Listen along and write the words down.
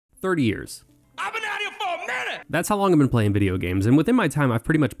30 years. I've been out here for a minute! That's how long I've been playing video games, and within my time, I've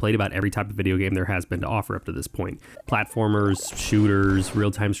pretty much played about every type of video game there has been to offer up to this point. Platformers, shooters,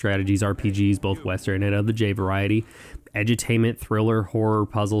 real-time strategies, RPGs, both Western and of the J variety, edutainment, thriller, horror,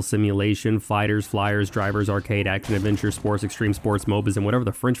 puzzle, simulation, fighters, flyers, drivers, arcade, action-adventure, sports, extreme sports, MOBAs, and whatever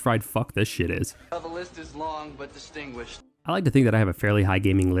the french fried fuck this shit is. The list is long but distinguished. I like to think that I have a fairly high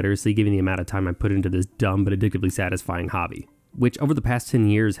gaming literacy given the amount of time I put into this dumb but addictively satisfying hobby, which over the past 10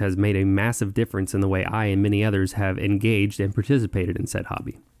 years has made a massive difference in the way I and many others have engaged and participated in said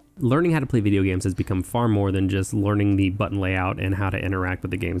hobby. Learning how to play video games has become far more than just learning the button layout and how to interact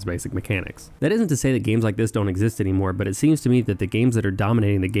with the game's basic mechanics. That isn't to say that games like this don't exist anymore, but it seems to me that the games that are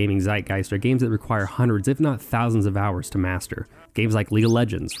dominating the gaming zeitgeist are games that require hundreds, if not thousands of hours to master. Games like League of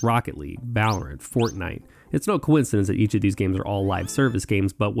Legends, Rocket League, Valorant, Fortnite. It's no coincidence that each of these games are all live service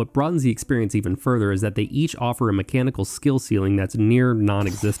games, but what broadens the experience even further is that they each offer a mechanical skill ceiling that's near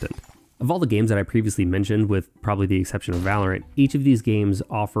non-existent. Of all the games that I previously mentioned, with probably the exception of Valorant, each of these games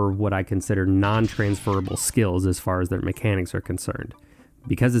offer what I consider non-transferable skills as far as their mechanics are concerned.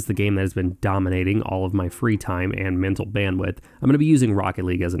 Because it's the game that has been dominating all of my free time and mental bandwidth, I'm going to be using Rocket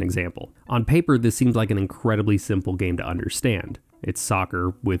League as an example. On paper, this seems like an incredibly simple game to understand. It's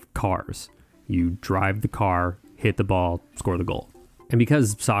soccer with cars. You drive the car, hit the ball, score the goal. And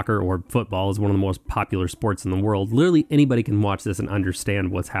because soccer or football is one of the most popular sports in the world, literally anybody can watch this and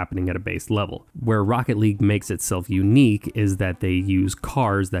understand what's happening at a base level. Where Rocket League makes itself unique is that they use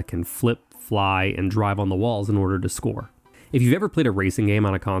cars that can flip, fly, and drive on the walls in order to score. If you've ever played a racing game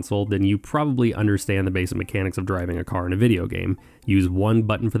on a console, then you probably understand the basic mechanics of driving a car in a video game. Use one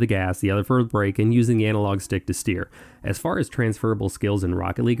button for the gas, the other for the brake, and using the analog stick to steer. As far as transferable skills in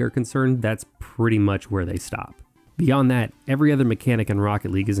Rocket League are concerned, that's pretty much where they stop. Beyond that, every other mechanic in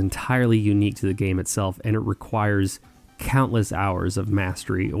Rocket League is entirely unique to the game itself, and it requires countless hours of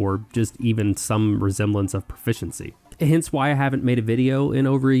mastery or just even some resemblance of proficiency. Hence why I haven't made a video in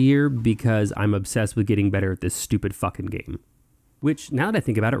over a year, because I'm obsessed with getting better at this stupid fucking game. Which, now that I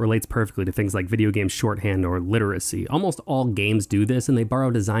think about it, relates perfectly to things like video game shorthand or literacy. Almost all games do this, and they borrow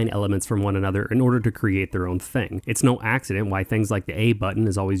design elements from one another in order to create their own thing. It's no accident why things like the A button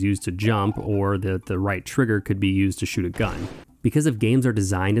is always used to jump, or the right trigger could be used to shoot a gun. Because if games are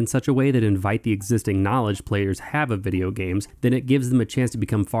designed in such a way that invite the existing knowledge players have of video games, then it gives them a chance to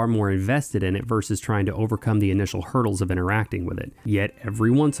become far more invested in it versus trying to overcome the initial hurdles of interacting with it. Yet, every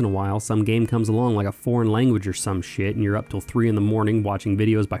once in a while, some game comes along like a foreign language or some shit, and you're up till 3 in the morning watching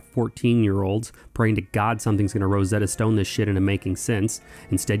videos by 14-year-olds, praying to God something's gonna Rosetta Stone this shit into making sense.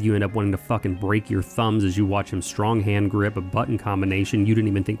 Instead, you end up wanting to fucking break your thumbs as you watch him strong hand grip a button combination you didn't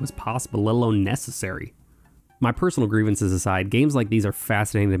even think was possible, let alone necessary. My personal grievances aside, games like these are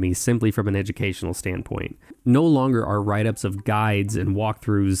fascinating to me simply from an educational standpoint. No longer are write-ups of guides and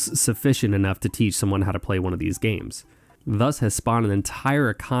walkthroughs sufficient enough to teach someone how to play one of these games. Thus has spawned an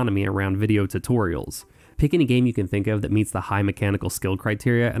entire economy around video tutorials. Pick any game you can think of that meets the high mechanical skill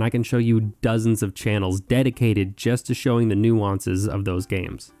criteria, and I can show you dozens of channels dedicated just to showing the nuances of those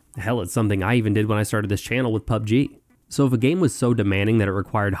games. Hell, it's something I even did when I started this channel with PUBG. So if a game was so demanding that it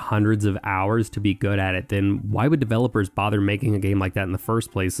required hundreds of hours to be good at it, then why would developers bother making a game like that in the first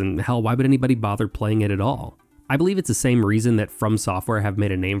place? And hell, why would anybody bother playing it at all? I believe it's the same reason that From Software have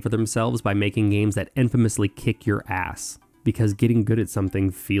made a name for themselves by making games that infamously kick your ass. Because getting good at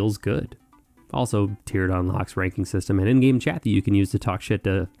something feels good. Also, tiered unlocks, ranking system, and in-game chat that you can use to talk shit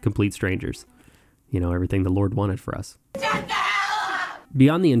to complete strangers. You know, everything the Lord wanted for us.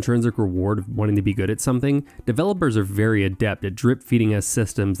 Beyond the intrinsic reward of wanting to be good at something, developers are very adept at drip-feeding us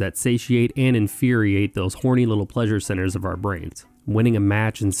systems that satiate and infuriate those horny little pleasure centers of our brains. Winning a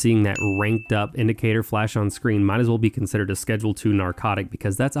match and seeing that ranked up indicator flash on screen might as well be considered a Schedule II narcotic,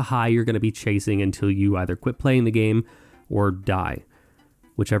 because that's a high you're going to be chasing until you either quit playing the game or die,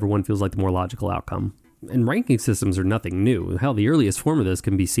 whichever one feels like the more logical outcome. And ranking systems are nothing new. Hell, the earliest form of this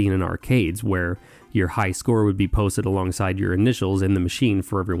can be seen in arcades, where your high score would be posted alongside your initials in the machine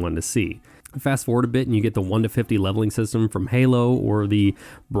for everyone to see. Fast forward a bit and you get the 1 to 50 leveling system from Halo, or the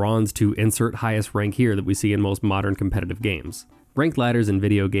bronze to insert highest rank here that we see in most modern competitive games. Ranked ladders in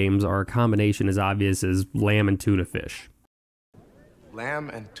video games are a combination as obvious as lamb and tuna fish. Lamb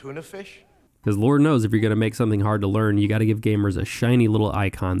and tuna fish? Because Lord knows if you're going to make something hard to learn, you got to give gamers a shiny little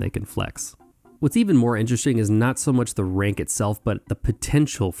icon they can flex. What's even more interesting is not so much the rank itself, but the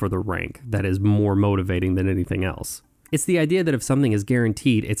potential for the rank that is more motivating than anything else. It's the idea that if something is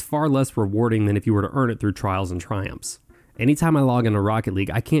guaranteed, it's far less rewarding than if you were to earn it through trials and triumphs. Anytime I log into Rocket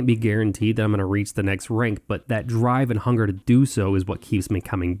League, I can't be guaranteed that I'm going to reach the next rank, but that drive and hunger to do so is what keeps me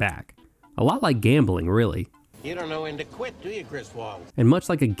coming back. A lot like gambling, really. You don't know when to quit, do you, Griswold? And much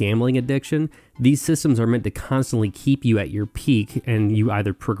like a gambling addiction, these systems are meant to constantly keep you at your peak, and you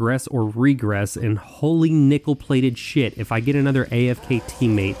either progress or regress. And holy nickel-plated shit, if I get another AFK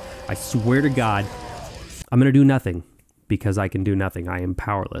teammate, I swear to God, I'm gonna do nothing, because I can do nothing. I am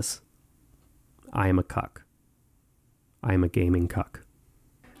powerless. I am a cuck. I am a gaming cuck.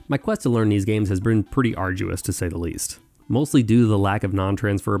 My quest to learn these games has been pretty arduous, to say the least. Mostly due to the lack of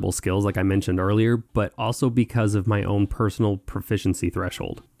non-transferable skills like I mentioned earlier, but also because of my own personal proficiency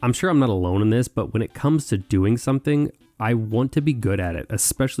threshold. I'm sure I'm not alone in this, but when it comes to doing something, I want to be good at it,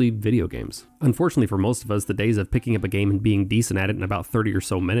 especially video games. Unfortunately for most of us, the days of picking up a game and being decent at it in about 30 or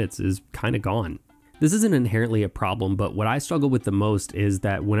so minutes is kind of gone. This isn't inherently a problem, but what I struggle with the most is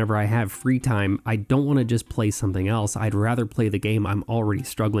that whenever I have free time, I don't want to just play something else. I'd rather play the game I'm already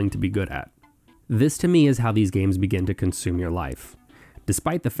struggling to be good at. This to me is how these games begin to consume your life.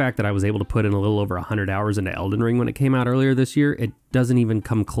 Despite the fact that I was able to put in a little over 100 hours into Elden Ring when it came out earlier this year, it doesn't even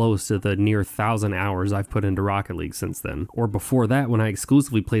come close to the near 1,000 hours I've put into Rocket League since then, or before that when I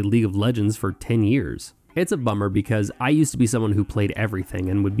exclusively played League of Legends for 10 years. It's a bummer because I used to be someone who played everything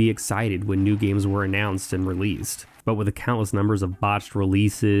and would be excited when new games were announced and released. But with the countless numbers of botched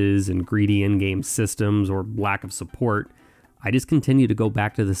releases and greedy in-game systems or lack of support, I just continue to go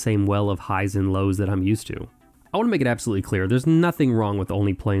back to the same well of highs and lows that I'm used to. I want to make it absolutely clear, there's nothing wrong with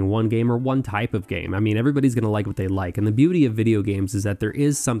only playing one game or one type of game. I mean, everybody's going to like what they like, and the beauty of video games is that there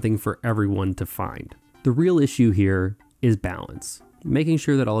is something for everyone to find. The real issue here is balance. Making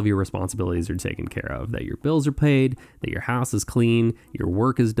sure that all of your responsibilities are taken care of, that your bills are paid, that your house is clean, your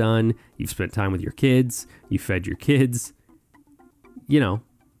work is done, you've spent time with your kids, you fed your kids, you know,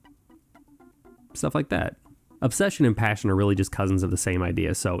 stuff like that. Obsession and passion are really just cousins of the same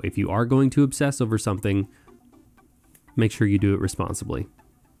idea, so if you are going to obsess over something, make sure you do it responsibly.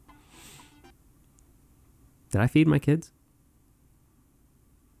 Did I feed my kids?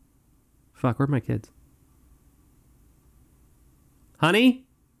 Fuck, where are my kids? Honey?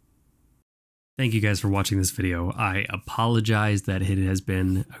 Thank you guys for watching this video. I apologize that it has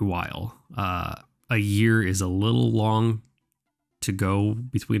been a while. A year is a little long to go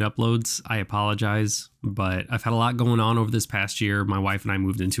between uploads. I apologize, but I've had a lot going on over this past year. My wife and I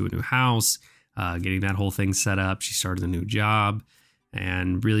moved into a new house, getting that whole thing set up. She started a new job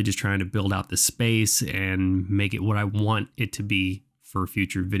and really just trying to build out the space and make it what I want it to be for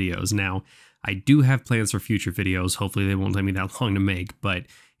future videos. Now, I do have plans for future videos. Hopefully they won't take me that long to make, but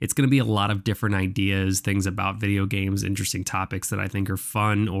it's going to be a lot of different ideas, things about video games, interesting topics that I think are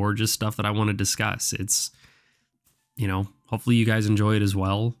fun, or just stuff that I want to discuss. It's, you know, hopefully you guys enjoy it as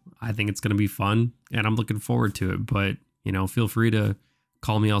well. I think it's going to be fun and I'm looking forward to it, but, you know, feel free to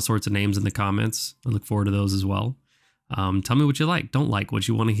call me all sorts of names in the comments. I look forward to those as well. Tell me what you like, don't like, what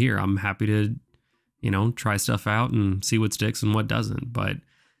you want to hear. I'm happy to, you know, try stuff out and see what sticks and what doesn't, but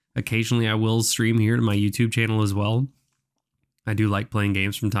occasionally I will stream here to my YouTube channel as well. I do like playing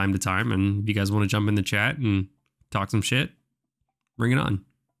games from time to time, and if you guys want to jump in the chat and talk some shit, bring it on.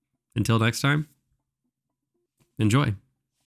 Until next time, enjoy.